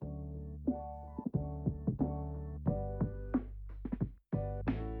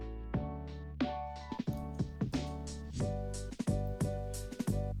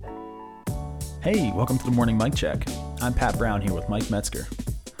Hey, welcome to the Morning Mic Check. I'm Pat Brown here with Mike Metzger.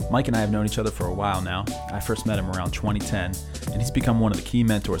 Mike and I have known each other for a while now. I first met him around 2010, and he's become one of the key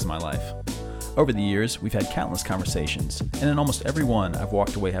mentors in my life. Over the years, we've had countless conversations, and in almost every one, I've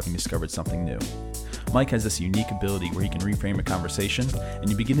walked away having discovered something new. Mike has this unique ability where he can reframe a conversation, and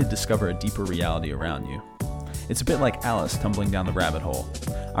you begin to discover a deeper reality around you. It's a bit like Alice tumbling down the rabbit hole.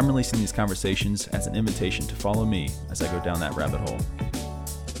 I'm releasing these conversations as an invitation to follow me as I go down that rabbit hole.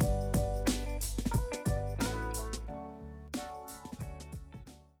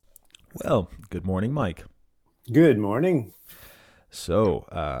 Well, good morning, Mike. Good morning. So,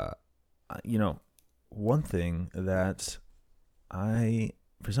 one thing that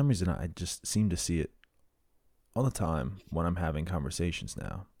for some reason, I just seem to see it all the time when I'm having conversations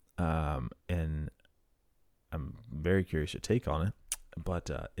now. And I'm very curious your take on it,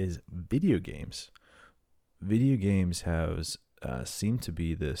 but is video games. Video games have seemed to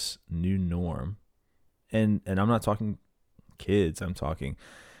be this new norm. And I'm not talking kids, I'm talking...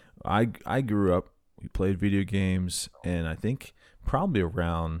 I grew up, we played video games, and I think probably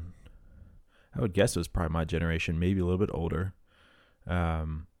around, I would guess it was probably my generation, maybe a little bit older.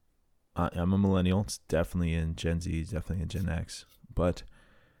 I'm a millennial. It's definitely in Gen Z, definitely in Gen X. But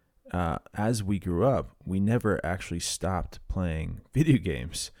as we grew up, we never actually stopped playing video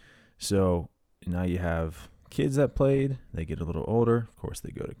games. So now you have kids that played, they get a little older. Of course, they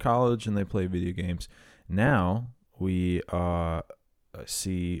go to college and they play video games. Now we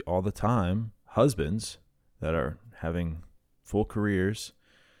see all the time husbands that are having full careers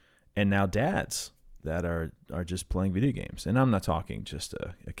and now dads that are just playing video games. And I'm not talking just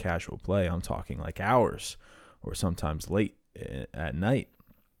a casual play. I'm talking like hours or sometimes late at night.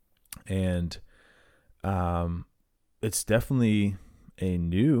 And it's definitely a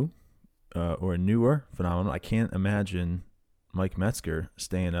new or a newer phenomenon. I can't imagine Mike Metzger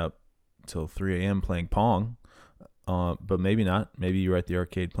staying up till 3 a.m. playing Pong. But maybe not. Maybe you're at the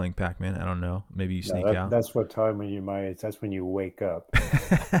arcade playing Pac-Man. I don't know. Maybe you sneak out. That's what time when you might. That's when you wake up.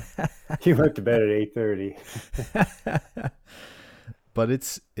 You went to bed at 8:30. But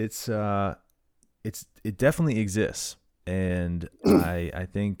it definitely exists, and I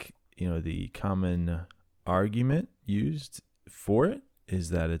think the common argument used for it is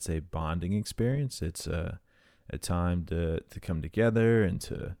that it's a bonding experience. It's a time to come together and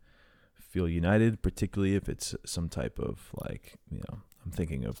to feel united, particularly if it's some type of I'm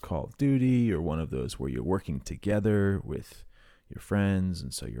thinking of Call of Duty or one of those where you're working together with your friends,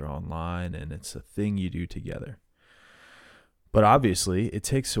 and so you're online and it's a thing you do together. But obviously it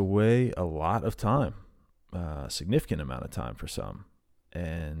takes away a lot of time, a significant amount of time for some.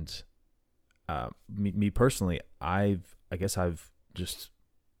 And me personally, I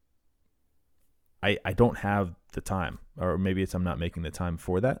don't have the time, or maybe I'm not making the time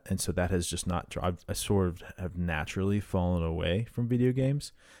for that. And so that has just not, I sort of have naturally fallen away from video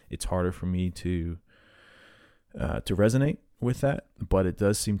games. It's harder for me to resonate with that, but it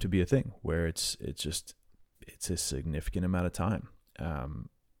does seem to be a thing where it's a significant amount of time.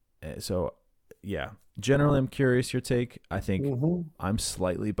 So yeah, generally I'm curious your take. I think I'm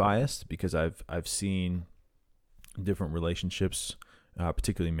slightly biased because I've seen different relationships,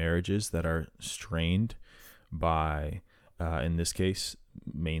 particularly marriages that are strained by, in this case,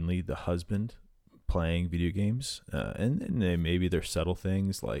 mainly the husband playing video games. And maybe they're subtle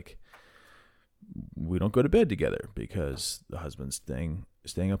things like we don't go to bed together because the husband's staying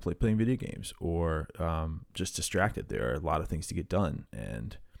up late playing video games, or just distracted. There are a lot of things to get done,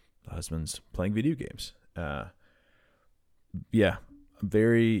 and the husband's playing video games. Yeah,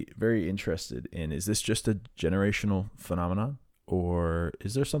 very, very interested in, is this just a generational phenomenon? Or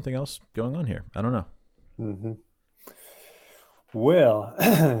is there something else going on here? I don't know. Mm-hmm. Well,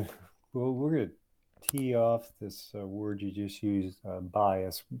 we're going to tee off this word you just used,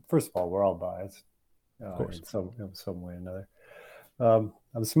 bias. First of all, we're all biased in some way or another. I'm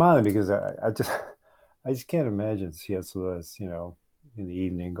smiling because I just can't imagine C.S. Lewis, in the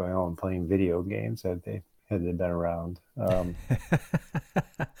evening going home and playing video games had they been around.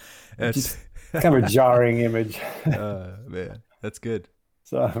 That's just kind of a jarring image. Man. That's good.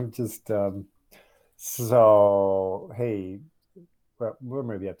 So I'm just, hey, we're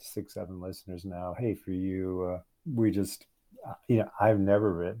maybe up to 6-7 listeners now. Hey, for you, we just, I've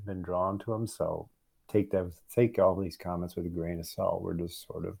never been drawn to them. So take all these comments with a grain of salt. We're just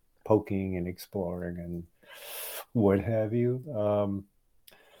sort of poking and exploring and what have you.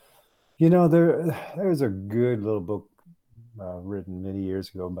 There's a good little book written many years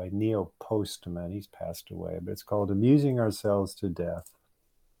ago by Neil Postman. He's passed away, but it's called Amusing Ourselves to Death.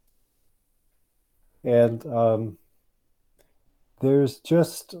 And there's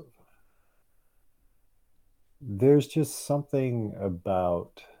just there's just something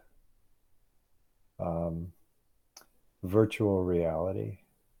about um, virtual reality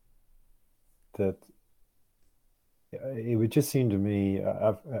that it would just seem to me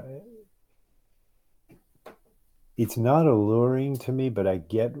it's not alluring to me, but I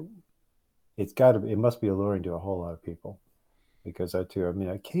get it must be alluring to a whole lot of people because I mean,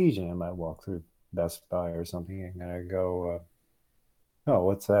 occasionally I might walk through Best Buy or something and I go, oh,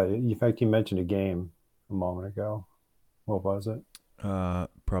 what's that? In fact, you mentioned a game a moment ago. What was it?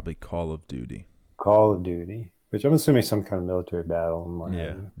 Probably Call of Duty. Call of Duty, which I'm assuming some kind of military battle and what have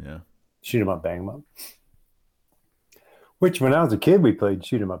Yeah, you. yeah. Shoot 'em up, bang 'em up. Which, when I was a kid, we played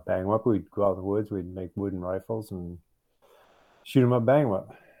shoot 'em up, bang 'em up. We'd go out in the woods, we'd make wooden rifles and shoot 'em up, bang 'em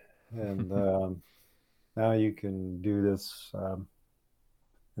up. And now you can do this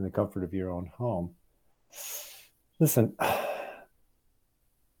in the comfort of your own home. Listen,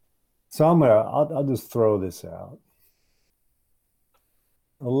 so I'll just throw this out.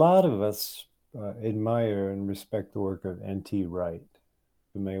 A lot of us admire and respect the work of N.T. Wright.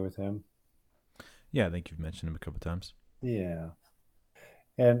 Familiar with him? Yeah, I think you've mentioned him a couple times. Yeah.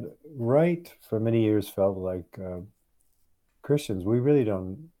 And Wright, for many years, felt like Christians, we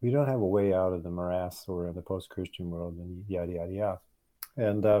don't have a way out of the morass or in the post-Christian world, and yada yada yada.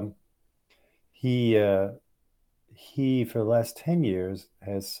 And he he for the last 10 years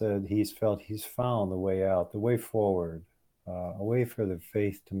has said he's felt he's found the way out, the way forward, a way for the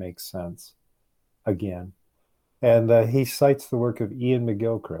faith to make sense again. And he cites the work of Ian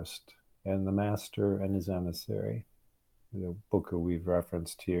McGilchrist and The Master and His Emissary, the book that we've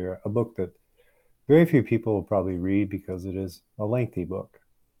referenced here, a book that very few people will probably read because it is a lengthy book.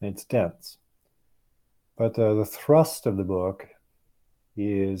 It's dense. But the thrust of the book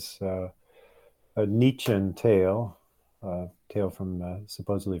is a Nietzschean tale, from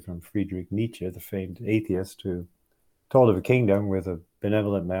supposedly from Friedrich Nietzsche, the famed atheist, who told of a kingdom with a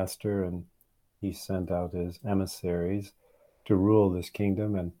benevolent master, and he sent out his emissaries to rule this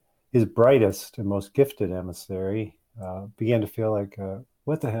kingdom. And his brightest and most gifted emissary began to feel like,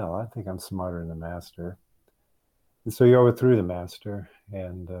 what the hell? I think I'm smarter than the master. And so he overthrew the master,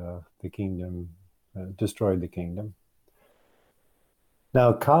 and the kingdom destroyed the kingdom.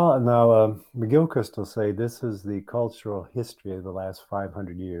 Now, McGilchrist will say this is the cultural history of the last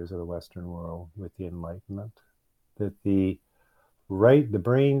 500 years of the Western world with the Enlightenment. That the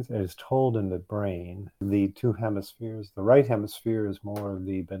brain is told in the brain, the two hemispheres. The right hemisphere is more of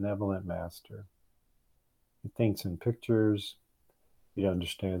the benevolent master. It thinks in pictures. It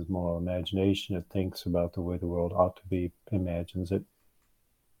understands moral imagination. It thinks about the way the world ought to be, imagines it.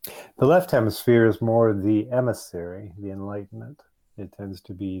 The left hemisphere is more the emissary, the Enlightenment. It tends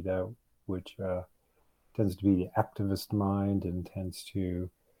to be that which tends to be the activist mind and tends to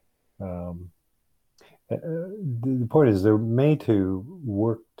the point is they're made to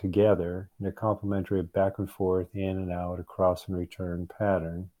work together in a complementary back and forth, in and out, across and return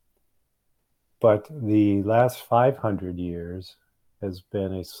pattern. But the last 500 years has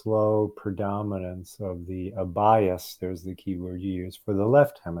been a slow predominance of a bias, there's the key word you use, for the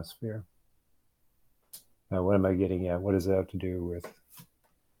left hemisphere. Now, what am I getting at? What does that have to do with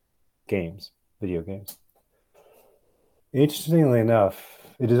games, video games? Interestingly enough,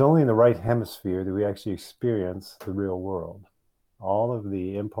 it is only in the right hemisphere that we actually experience the real world. All of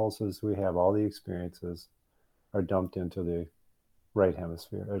the impulses we have, all the experiences are dumped into the right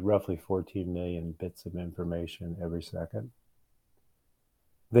hemisphere at roughly 14 million bits of information every second.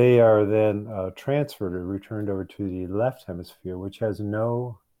 They are then transferred or returned over to the left hemisphere, which has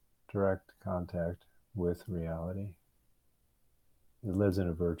no direct contact with reality. It lives in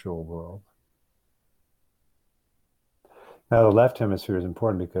a virtual world. Now, the left hemisphere is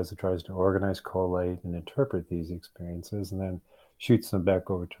important because it tries to organize, collate, and interpret these experiences, and then shoots them back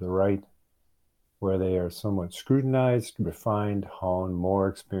over to the right, where they are somewhat scrutinized, refined, honed, more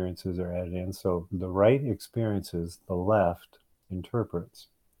experiences are added in. So the right experiences, the left interprets.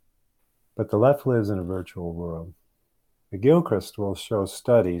 But the left lives in a virtual world. McGilchrist will show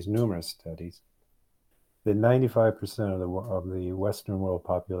studies, numerous studies, that 95% of the Western world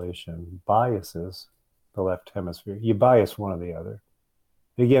population biases the left hemisphere. You bias one or the other.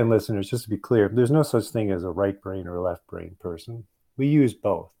 Again, listeners, just to be clear, there's no such thing as a right brain or a left brain person. We use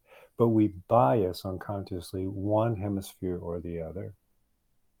both, but we bias unconsciously one hemisphere or the other.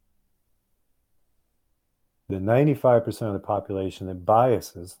 The 95% of the population that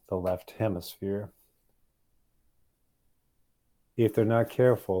biases the left hemisphere, if they're not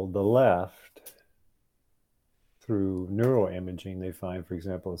careful, the left, through neuroimaging, they find, for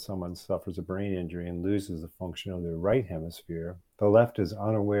example, if someone suffers a brain injury and loses the function of their right hemisphere, the left is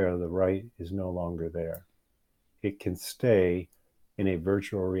unaware the right is no longer there. it can stay in a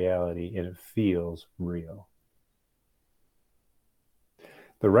virtual reality and it feels real.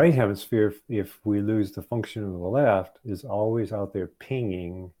 The right hemisphere, if we lose the function of the left, is always out there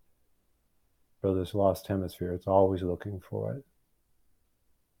pinging for this lost hemisphere. It's always looking for it.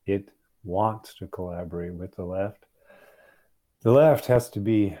 It wants to collaborate with the left. The left has to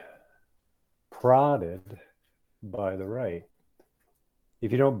be prodded by the right.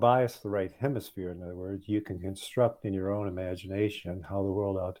 If you don't bias the right hemisphere, in other words, you can construct in your own imagination how the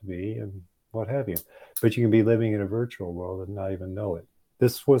world ought to be and what have you. But you can be living in a virtual world and not even know it.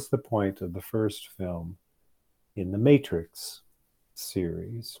 This was the point of the first film in the Matrix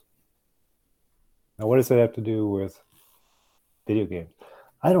series. Now, what does that have to do with video games?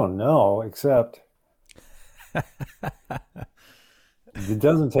 I don't know, except it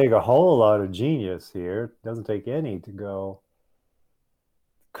doesn't take a whole lot of genius here. It doesn't take any to go,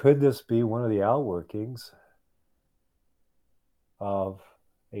 could this be one of the outworkings of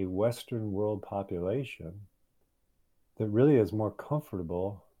a Western world population that really is more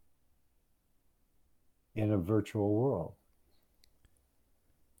comfortable in a virtual world?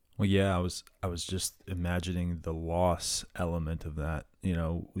 Well, yeah, I was just imagining the loss element of that. You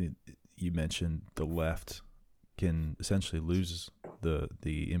know, you mentioned the left can essentially lose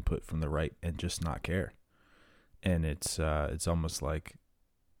the input from the right and just not care, and it's almost like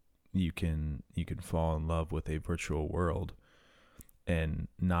you can fall in love with a virtual world and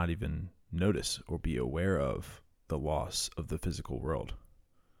not even notice or be aware of the loss of the physical world,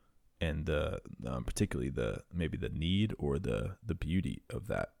 and particularly maybe the need or the beauty of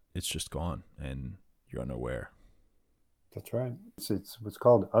that. It's just gone and you're unaware. That's right. It's what's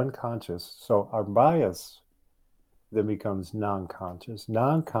called unconscious. So our bias then becomes non-conscious.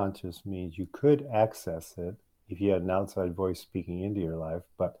 Non-conscious means you could access it if you had an outside voice speaking into your life,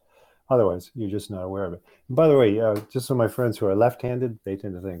 but otherwise you're just not aware of it. And by the way, just so my friends who are left-handed, they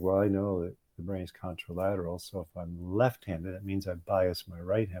tend to think, well, I know that the brain is contralateral, so if I'm left-handed, that means I bias my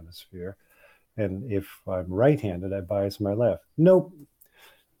right hemisphere. And if I'm right-handed, I bias my left. Nope.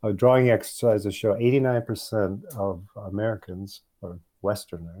 Drawing exercises show 89% of Americans or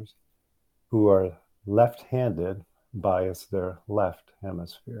Westerners who are left-handed bias their left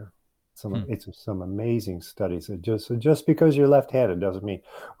hemisphere. It's some amazing studies. Just because you're left-handed doesn't mean,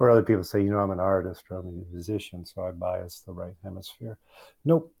 or other people say, I'm an artist or I'm a musician, so I bias the right hemisphere.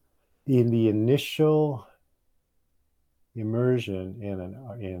 Nope. In the initial immersion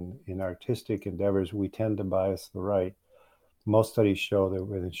in artistic endeavors, we tend to bias the right. Most studies show that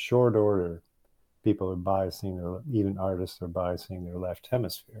within short order, people are biasing even artists are biasing their left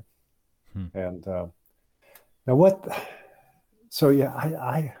hemisphere. And now what? So yeah,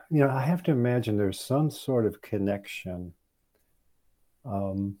 I have to imagine there's some sort of connection,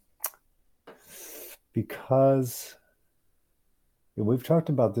 because we've talked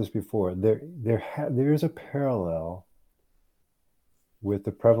about this before. There is a parallel with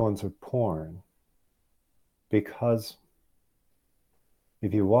the prevalence of porn, because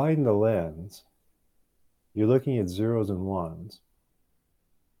if you widen the lens, you're looking at zeros and ones.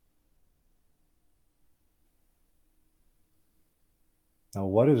 Now,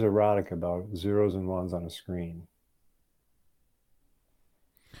 what is erotic about zeros and ones on a screen?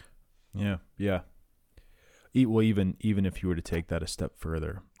 Yeah. Well, even if you were to take that a step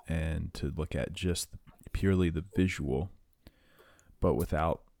further and to look at just purely the visual, but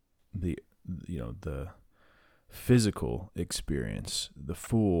without the physical experience, the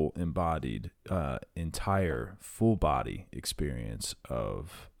full embodied, entire full body experience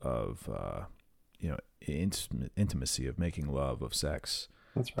of intimacy, of making love, of sex.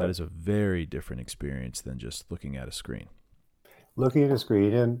 That's right. That is a very different experience than just looking at a screen. Looking at a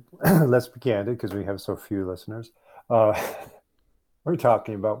screen, and let's be candid because we have so few listeners. We're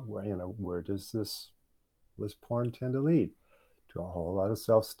talking about where does this porn tend to lead? To a whole lot of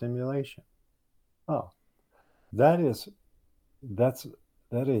self-stimulation. Oh. That is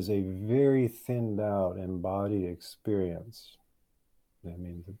a very thinned out embodied experience. I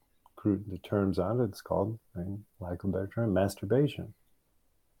mean, the terms on it, it's called, like a better term, masturbation.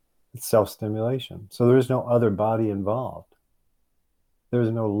 It's self-stimulation. So there is no other body involved. There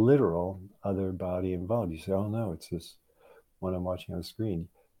is no literal other body involved. You say, oh no, it's this one I'm watching on the screen.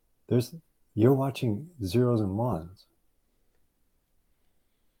 You're watching zeros and ones.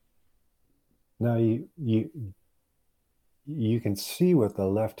 Now you can see what the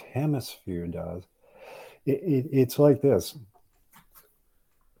left hemisphere does. It's like this.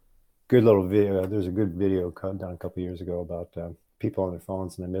 Good little video. There's a good video cut down a couple of years ago about people on their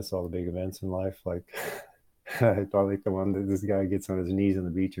phones and they miss all the big events in life. Like I thought, like the one that this guy gets on his knees on the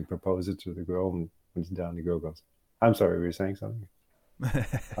beach and proposes to the girl, and when it's down, the girl goes, "I'm sorry, we were saying something."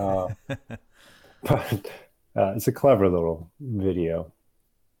 Uh, but it's a clever little video.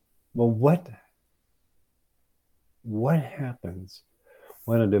 Well, what happens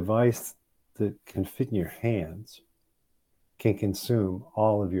when a device that can fit in your hands can consume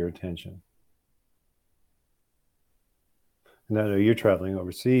all of your attention? And I know you're traveling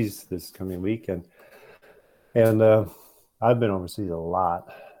overseas this coming weekend, and I've been overseas a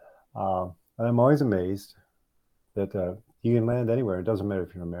lot. And I'm always amazed that you can land anywhere. It doesn't matter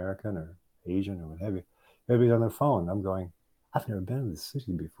if you're American or Asian or what have you. Everybody's on their phone. I'm going, I've never been to this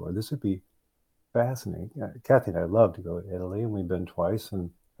city before. This would be fascinating. Kathy and I love to go to Italy, and we've been twice. And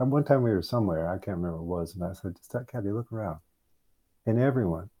one time we were somewhere, I can't remember what it was, and I said, Kathy, look around. And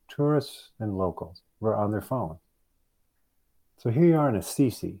everyone, tourists and locals, were on their phone. So here you are in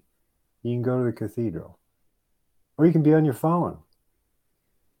Assisi. You can go to the cathedral, or you can be on your phone.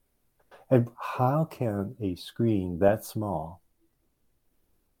 And how can a screen that small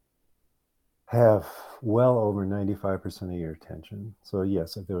have well over 95% of your attention? So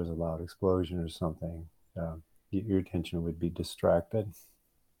yes, if there was a loud explosion or something, your attention would be distracted.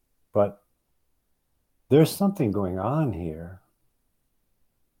 But there's something going on here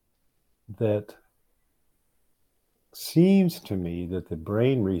that seems to me that the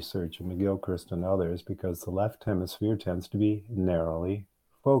brain research of McGilchrist and others, because the left hemisphere tends to be narrowly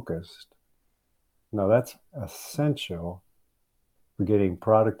focused. Now that's essential for getting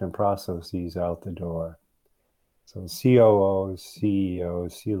product and processes out the door. So COOs,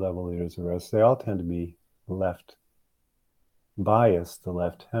 CEOs, C-level leaders, the rest, they all tend to be left biased, the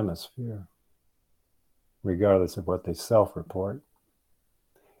left hemisphere, regardless of what they self-report.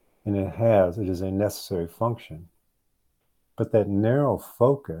 And it is a necessary function. But that narrow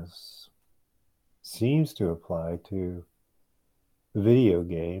focus seems to apply to video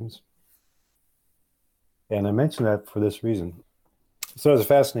games. And I mention that for this reason. So it was a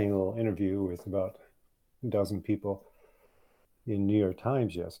fascinating little interview with about a dozen people in New York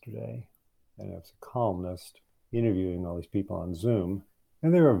Times yesterday. And I was a columnist interviewing all these people on Zoom.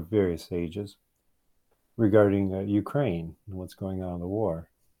 And they were of various ages regarding Ukraine and what's going on in the war.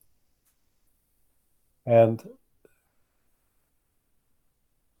 And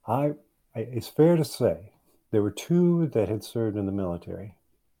it's fair to say there were two that had served in the military.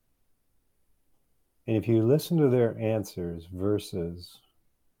 And if you listen to their answers versus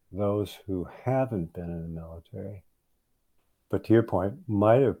those who haven't been in the military, but to your point,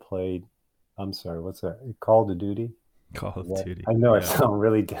 might have played, I'm sorry, what's that? Call of Duty? Call of Duty. I know I sound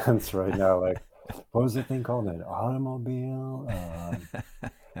really dense right now. Like, what was the thing called? An automobile?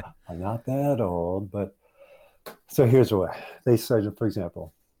 I'm not that old, but so here's what they said, for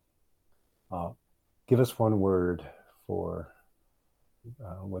example, give us one word for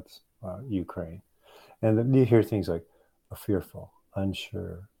what's Ukraine. And then you hear things like fearful,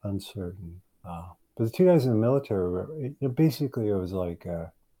 unsure, uncertain. But the two guys in the military, basically it was like,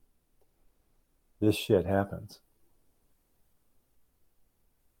 this shit happens.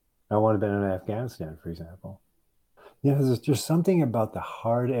 I want to have been in Afghanistan, for example. You know, there's just something about the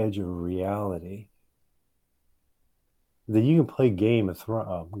hard edge of reality that you can play game of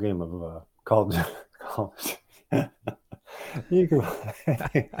Call you can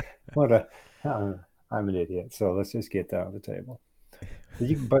I'm an idiot, so let's just get down the table.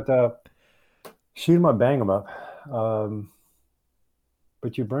 But shoot them up, bang them up.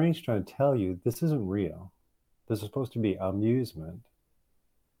 But your brain's trying to tell you this isn't real. This is supposed to be amusement.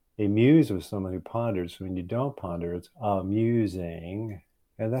 A muse was someone who ponders. When you don't ponder, it's amusing.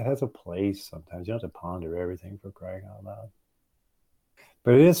 And that has a place sometimes. You don't have to ponder everything, for crying out loud.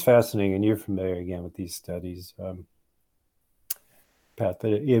 But it is fascinating, and you're familiar again with these studies, Pat, that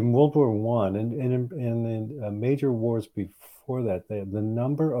in World War I and in major wars before that, the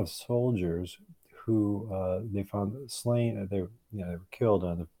number of soldiers who they found slain, they were killed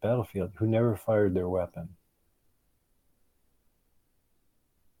on the battlefield, who never fired their weapon.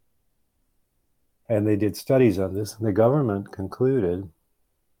 And they did studies on this, and the government concluded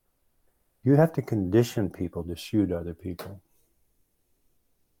you have to condition people to shoot other people.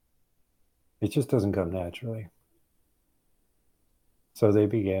 It just doesn't come naturally. So they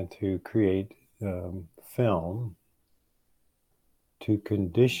began to create film to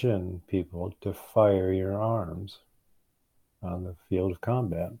condition people to fire your arms on the field of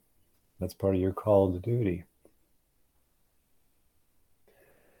combat. That's part of your call to duty.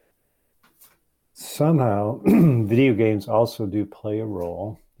 Somehow, video games also do play a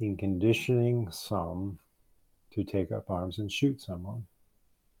role in conditioning some to take up arms and shoot someone.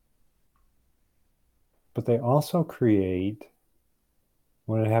 But they also create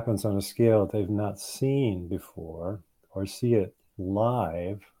when it happens on a scale that they've not seen before or see it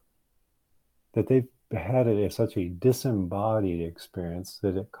live, that they've had it as such a disembodied experience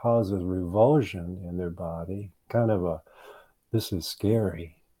that it causes revulsion in their body, kind of a, this is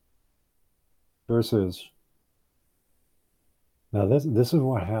scary, versus, now this is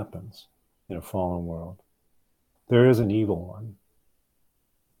what happens in a fallen world. There is an evil one.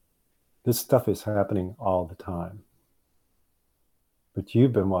 This stuff is happening all the time. But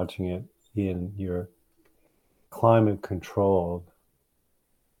you've been watching it in your climate-controlled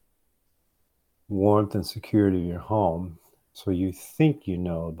warmth and security of your home, so you think you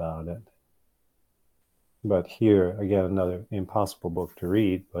know about it. But here, again, another impossible book to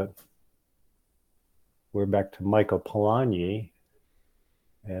read, but we're back to Michael Polanyi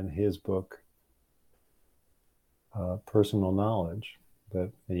and his book, Personal Knowledge,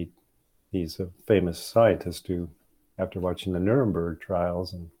 that he's a famous scientist who, after watching the Nuremberg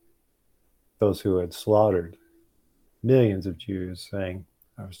trials and those who had slaughtered millions of Jews, saying,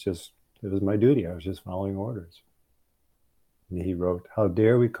 it was my duty, I was just following orders. And he wrote, how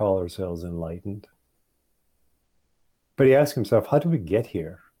dare we call ourselves enlightened? But he asked himself, how did we get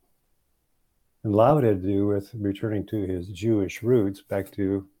here? And a lot of it had to do with returning to his Jewish roots, back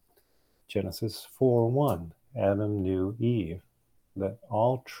to Genesis 4:1. Adam knew Eve, that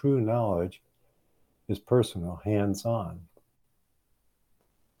all true knowledge is personal, hands-on.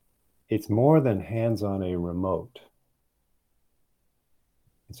 It's more than hands on a remote.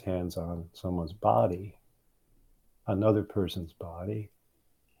 It's hands on someone's body, another person's body.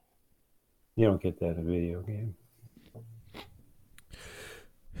 You don't get that in a video game.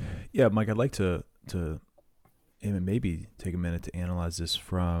 Yeah, Mike, I'd like to maybe take a minute to analyze this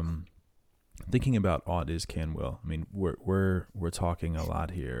from thinking about ought is can will. I mean, we're talking a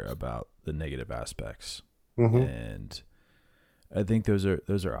lot here about the negative aspects, and I think those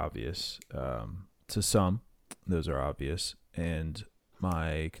are obvious. To some, those are obvious, and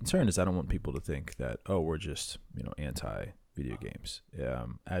my concern is I don't want people to think that, we're just anti video games.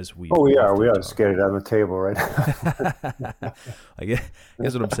 As we we are just getting it on the table right now. I guess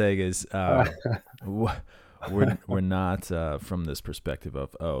what I'm saying is we're not from this perspective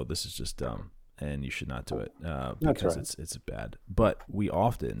of this is just dumb and you should not do it because it's bad. But we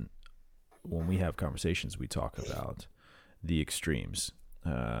often, when we have conversations, we talk about the extremes.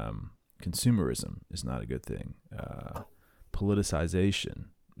 Consumerism is not a good thing. Politicization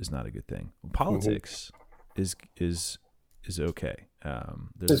is not a good thing. Politics is okay.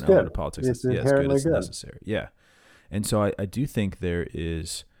 There's an element of politics. It's inherently good. It's necessary. Yeah. And so I do think there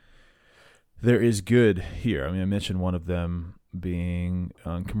is good here. I mean, I mentioned one of them being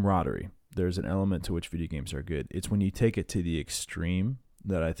camaraderie. There's an element to which video games are good. It's when you take it to the extreme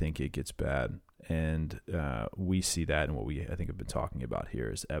that I think it gets bad. And we see that in what I think have been talking about here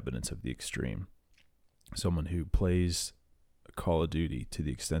is evidence of the extreme. Someone who plays Call of Duty to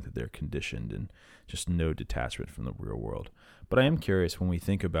the extent that they're conditioned and just no detachment from the real world. But I am curious when we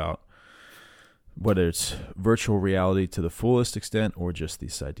think about whether it's virtual reality to the fullest extent or just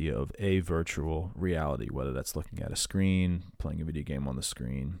this idea of a virtual reality, whether that's looking at a screen, playing a video game on the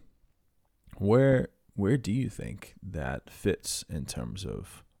screen, where do you think that fits in terms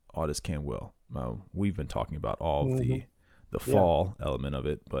of ought is can will? We've been talking about all of the fall element of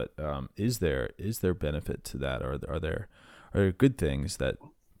it, but is there benefit to that? Are there good things that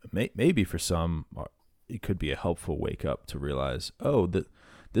maybe for some it could be a helpful wake up to realize, that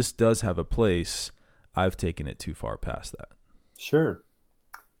this does have a place. I've taken it too far past that. Sure.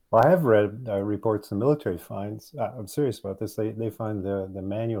 Well, I have read reports the military finds. I'm serious about this. They find the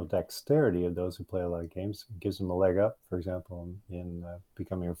manual dexterity of those who play a lot of games gives them a leg up. For example, in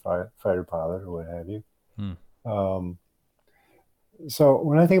becoming a fighter pilot or what have you. So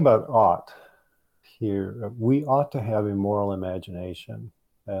when I think about ought here, we ought to have a moral imagination,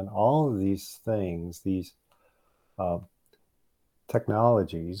 and all of these things, these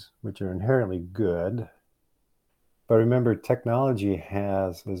technologies, which are inherently good. But remember, technology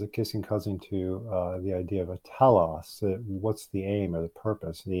is a kissing cousin to the idea of a telos. What's the aim or the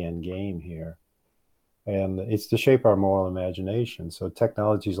purpose, the end game here? And it's to shape our moral imagination. So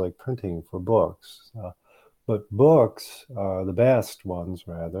technologies like printing for books. But books, the best ones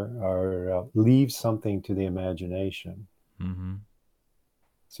rather, leave something to the imagination. Mm-hmm.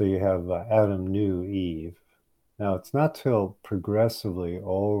 So you have Adam knew Eve. Now, it's not till progressively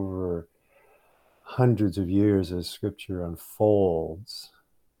over hundreds of years as scripture unfolds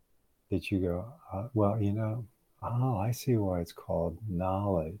that you go, I see why it's called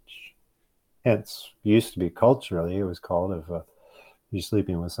knowledge. Hence, used to be culturally, it was called, if you're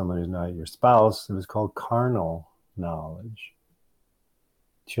sleeping with someone who's not your spouse, it was called carnal knowledge.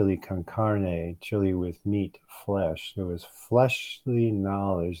 chili con carne, chili with meat, flesh. There was fleshly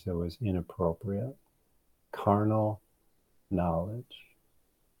knowledge that was inappropriate, carnal knowledge.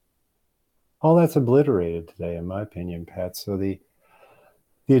 All that's obliterated today, in my opinion, Pat. So the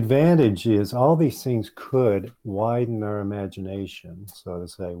advantage is all these things could widen our imagination, so to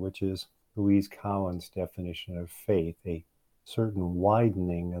say, which is Louise Cowan's definition of faith, a certain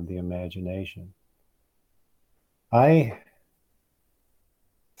widening of the imagination. I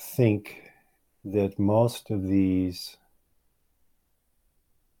think that most of these,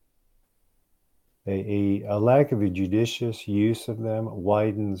 a lack of a judicious use of them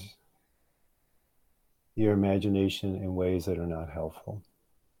widens your imagination in ways that are not helpful.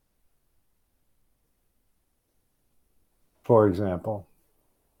 For example,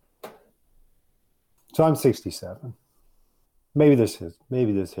 so I'm 67. Maybe this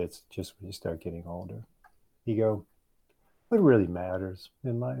hits just when you start getting older. You go, what really matters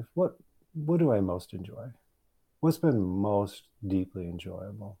in life? What do I most enjoy? What's been most deeply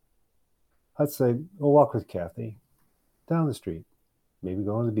enjoyable? I'd say a walk with Kathy down the street, maybe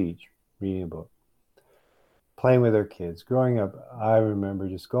going to the beach, reading a book, playing with our kids. Growing up, I remember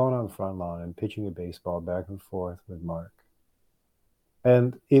just going on the front lawn and pitching a baseball back and forth with Mark.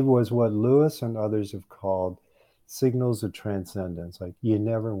 And it was what Lewis and others have called signals of transcendence. Like you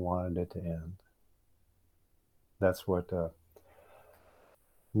never wanted it to end. That's what,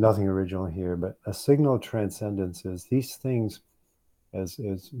 nothing original here, but a signal of transcendence is these things, as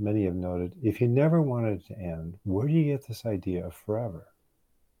many have noted, if you never wanted it to end, where do you get this idea of forever?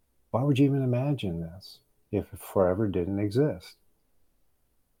 Why would you even imagine this if forever didn't exist?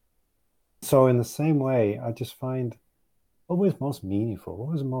 So in the same way, I just find what was most meaningful,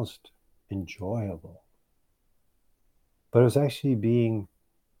 what was most enjoyable, but it was actually being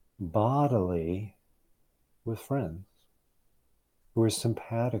bodily with friends who were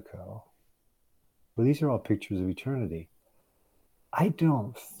simpatico. Well, these are all pictures of eternity. I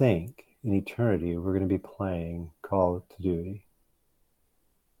don't think in eternity we're going to be playing Call of Duty.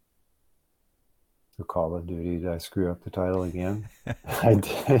 Or Call of Duty. Did I screw up the title again? I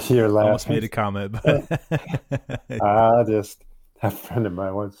did. You're laughing. Almost made a comment, but a friend of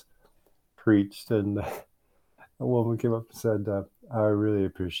mine once preached, and a woman came up and said, I really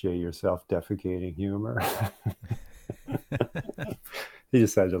appreciate your self-defecating humor. You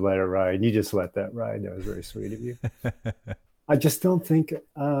just had to let it ride. You just let that ride. That was very sweet of you. I just don't think,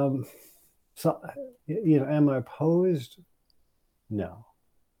 am I opposed? No.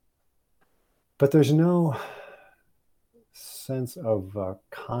 But there's no sense of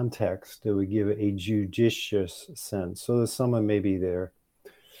context that would give it a judicious sense. So there's someone maybe there,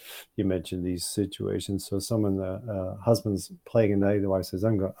 you mentioned these situations. So someone, the husband's playing a night, the wife says,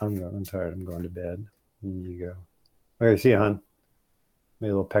 I'm tired, I'm going to bed. And you go, okay, see you, hon. Maybe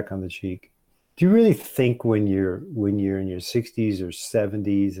a little peck on the cheek. Do you really think when you're in your 60s or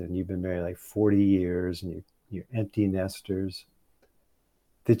 70s and you've been married like 40 years and you're empty nesters,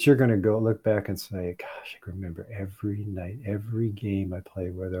 that you're going to go look back and say, gosh, I can remember every night, every game I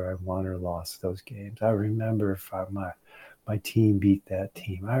played, whether I won or lost those games. I remember if my team beat that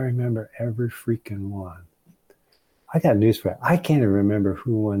team. I remember every freaking one. I got news for you. I can't even remember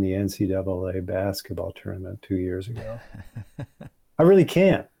who won the NCAA basketball tournament 2 years ago. I really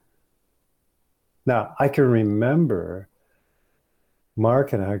can't. Now, I can remember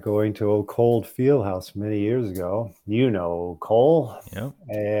Mark and I going to Old Cold Fieldhouse many years ago. You know Cole. Yep.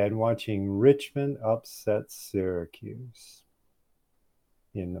 And watching Richmond upset Syracuse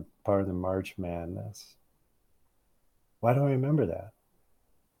in the part of the March Madness. Why do I remember that?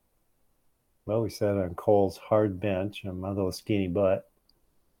 Well, we sat on Cole's hard bench and my little skinny butt.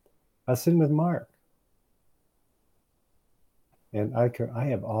 I was sitting with Mark. And I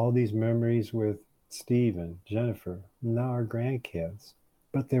have all these memories with Steve and Jennifer, now our grandkids,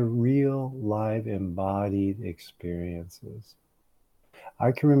 but they're real, live, embodied experiences.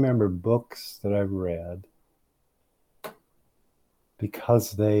 I can remember books that I've read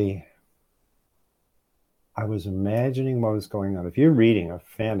because I was imagining what was going on. If you're reading a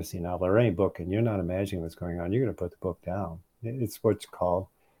fantasy novel or any book and you're not imagining what's going on, you're going to put the book down. It's what's called,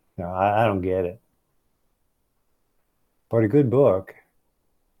 I don't get it. But a good book,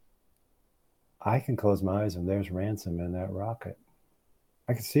 I can close my eyes and there's Ransom in that rocket.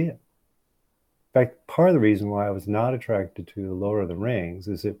 I can see it. In fact, part of the reason why I was not attracted to The Lord of the Rings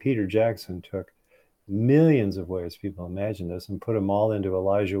is that Peter Jackson took millions of ways people imagine this and put them all into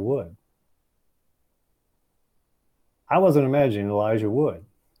Elijah Wood. I wasn't imagining Elijah Wood.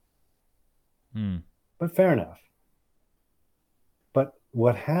 But fair enough. But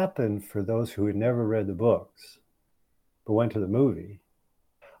what happened for those who had never read the books but went to the movie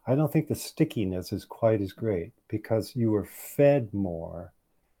I don't think the stickiness is quite as great because you were fed more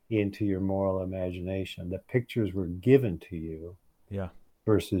into your moral imagination. The pictures were given to you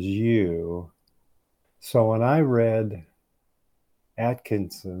versus you. So when I read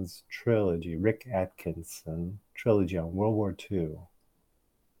Atkinson's trilogy, Rick Atkinson trilogy on World War II,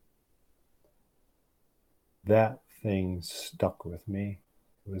 that thing stuck with me.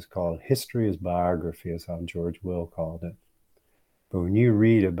 It was called History as Biography, is how George Will called it. But when you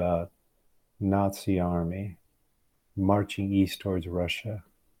read about Nazi army marching east towards Russia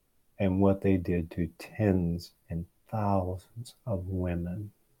and what they did to tens and thousands of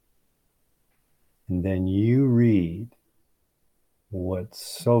women, and then you read what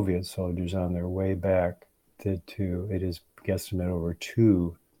Soviet soldiers on their way back did to, it is guesstimate over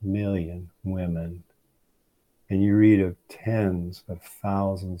 2 million women, and you read of tens of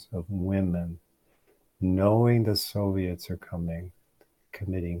thousands of women knowing the Soviets are coming,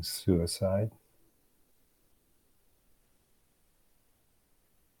 committing suicide.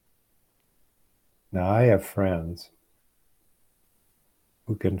 Now, I have friends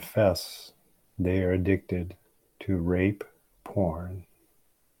who confess they are addicted to rape porn.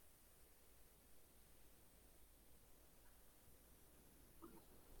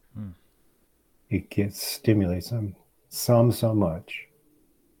 It stimulates them, some so much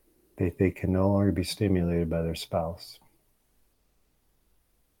that they can no longer be stimulated by their spouse.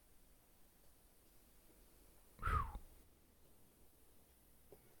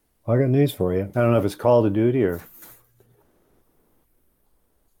 Well, I got news for you. I don't know if it's Call of Duty or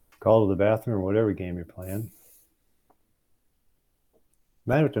Call to the Bathroom or whatever game you're playing.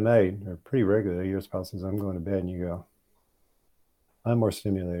 Night after night, or pretty regularly, your spouse says, I'm going to bed, and you go, I'm more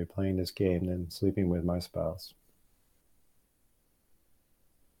stimulated playing this game than sleeping with my spouse.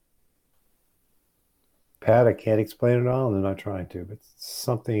 Pat, I can't explain it all, and I'm not trying to, but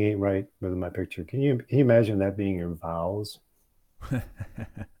something ain't right with my picture. Can you imagine that being your vows?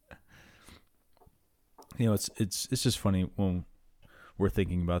 It's just funny when we're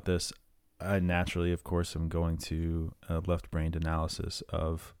thinking about this. I naturally, of course, am going to a left-brained analysis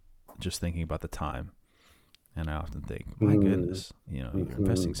of just thinking about the time. And I often think, my goodness, you're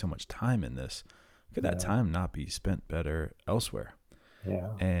investing so much time in this. Could that time not be spent better elsewhere?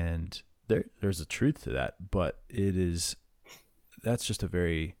 Yeah. And there's a truth to that, but that's just a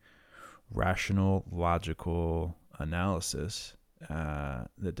very rational, logical analysis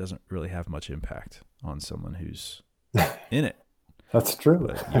that doesn't really have much impact on someone who's in it. That's true.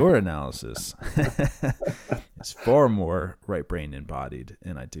 But your analysis is far more right-brain embodied,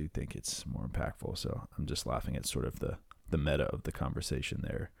 and I do think it's more impactful. So I'm just laughing at sort of the meta of the conversation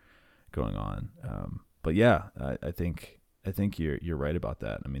there going on. But yeah, I think you're right about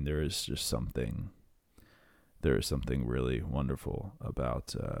that. I mean, there is something really wonderful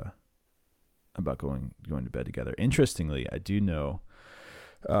about going to bed together. Interestingly, I do know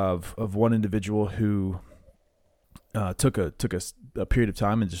of one individual who took a period of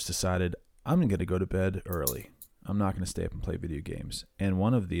time and just decided, I'm going to go to bed early. I'm not going to stay up and play video games. And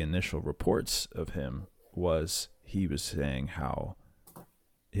one of the initial reports of him was he was saying how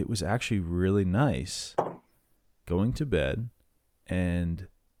it was actually really nice going to bed, and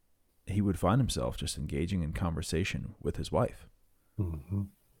he would find himself just engaging in conversation with his wife. Mm-hmm.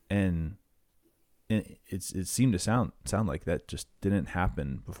 And it seemed to sound like that just didn't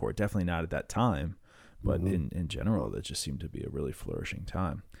happen before. Definitely not at that time. But in general, that just seemed to be a really flourishing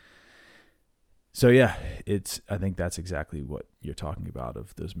time. So yeah, I think that's exactly what you're talking about,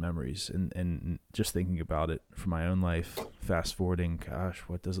 of those memories, and just thinking about it for my own life, fast forwarding, gosh,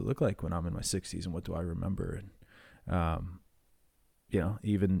 what does it look like when I'm in my 60s, and what do I remember? And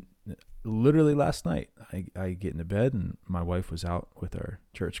even literally last night, I get into bed, and my wife was out with our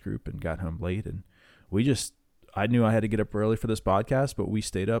church group and got home late, and I knew I had to get up early for this podcast, but we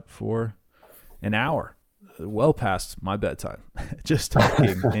stayed up for an hour, well past my bedtime, just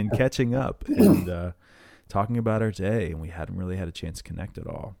talking and catching up and talking about our day. And we hadn't really had a chance to connect at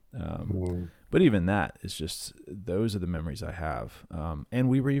all. But even that is just, those are the memories I have. And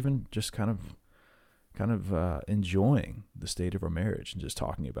we were even just kind of enjoying the state of our marriage and just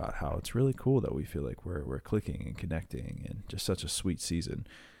talking about how it's really cool that we feel like we're clicking and connecting, and just such a sweet season.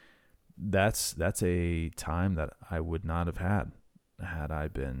 That's a time that I would not have had I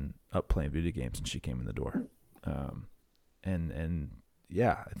been up playing video games and she came in the door. And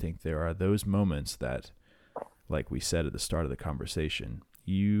yeah, I think there are those moments that, like we said at the start of the conversation,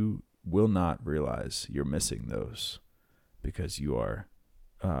 you will not realize you're missing those because you are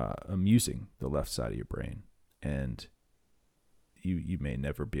amusing the left side of your brain, and you may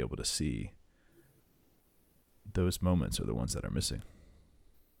never be able to see those moments are the ones that are missing.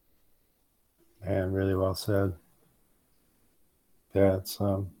 Man, really well said. Yeah, it's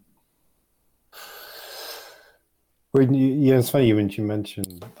it's funny when you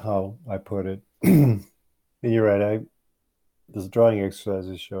mentioned how I put it. And you're right. This drawing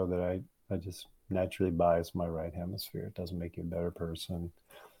exercises show that I just naturally bias my right hemisphere. It doesn't make you a better person.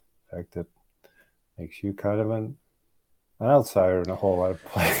 In fact, it makes you kind of an outsider in a whole lot of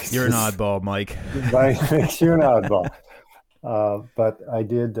places. You're an oddball, Mike. Makes you an oddball. But I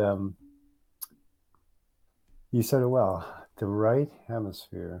did. You said it well. The right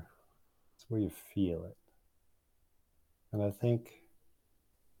hemisphere is where you feel it, and I think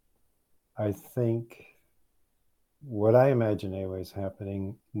what I imagine anyway is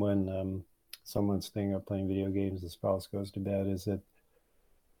happening when someone's staying up playing video games, the spouse goes to bed, is that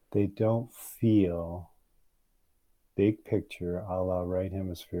they don't feel big picture, a la right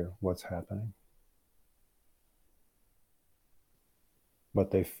hemisphere, what's happening. What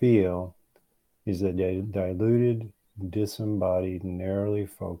they feel is a diluted, disembodied, narrowly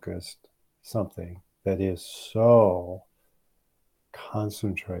focused something that is so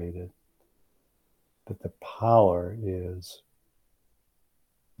concentrated that the power is,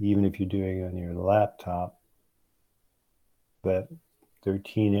 even if you're doing it on your laptop, that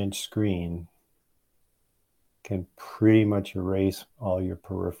 13-inch screen can pretty much erase all your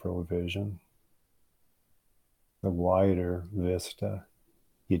peripheral vision. The wider vista,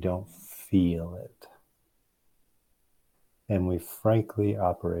 you don't feel it. And we frankly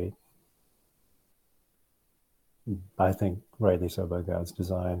operate, I think rightly so by God's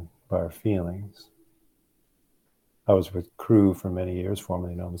design, by our feelings. I was with Crew for many years,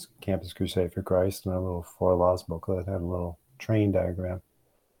 formerly known as Campus Crusade for Christ, and a little Four Laws booklet had a little train diagram.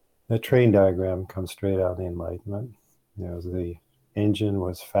 That train diagram comes straight out of the Enlightenment. The engine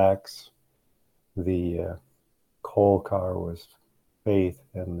was facts, the coal car was faith,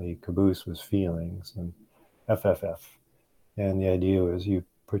 and the caboose was feelings, and FFF. And the idea was you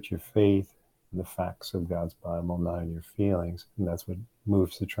put your faith in the facts of God's Bible, not in your feelings, and that's what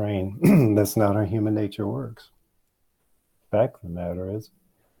moves the train. That's not how human nature works. The fact of the matter is,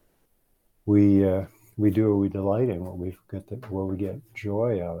 we do what we delight in, what we get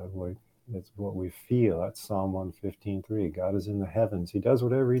joy out of. It's what we feel. That's Psalm 115:3. God is in the heavens. He does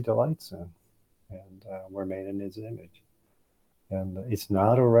whatever he delights in, and we're made in his image. And it's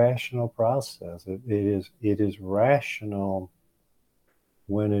not a rational process. It is rational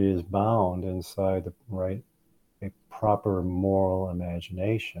when it is bound inside a proper moral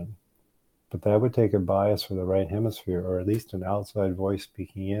imagination. But that would take a bias for the right hemisphere, or at least an outside voice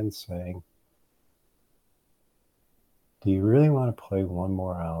speaking in saying, do you really want to play one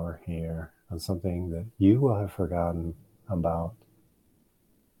more hour here on something that you will have forgotten about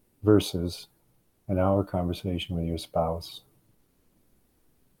versus an hour conversation with your spouse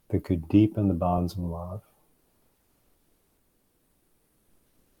that could deepen the bonds of love?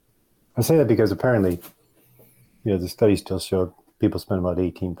 I say that because apparently, the studies still show people spend about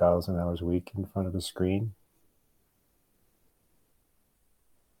 18,000 hours a week in front of a screen.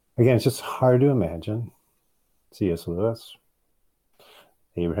 Again, it's just hard to imagine. C.S. Lewis,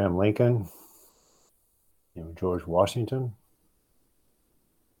 Abraham Lincoln, George Washington.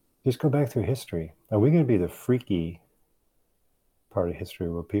 Just go back through history. Are we going to be the freaky part of history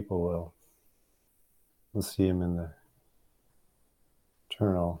where people will see him in the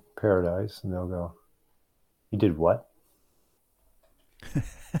eternal paradise and they'll go, you did what?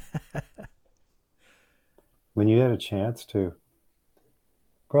 When you had a chance to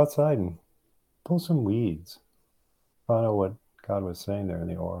go outside and pull some weeds, find out what God was saying there in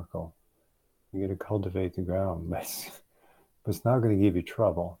the oracle. You're going to cultivate the ground, but it's not going to give you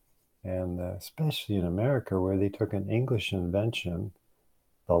trouble. And especially in America, where they took an English invention,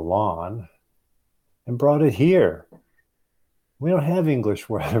 the lawn, and brought it here. We don't have English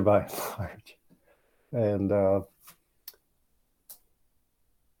weather by and large. And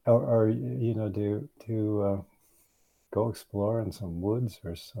to go explore in some woods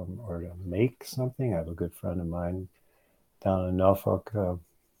or to make something. I have a good friend of mine down in Norfolk,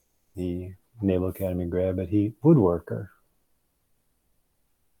 the Naval Academy grad, but woodworker.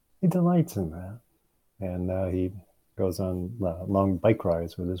 He delights in that. And now he goes on long bike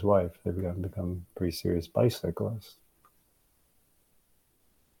rides with his wife. They've become pretty serious bicyclists.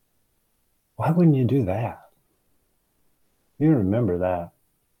 Why wouldn't you do that? You remember that.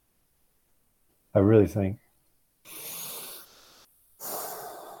 I really think,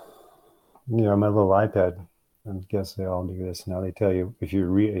 my little iPad, I guess they all do this now. They tell you if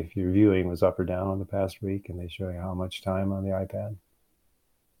your viewing was up or down on the past week, and they show you how much time on the iPad.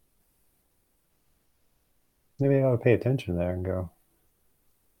 Maybe I ought to pay attention there and go,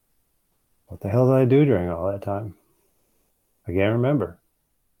 What the hell did I do during all that time? I can't remember.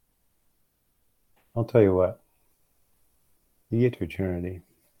 I'll tell you what. You get to eternity.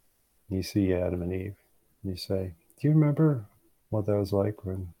 You see Adam and Eve. And you say, do you remember what that was like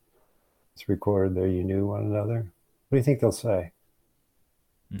when it's recorded there you knew one another? What do you think they'll say?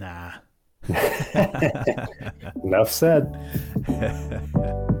 Nah. Enough said.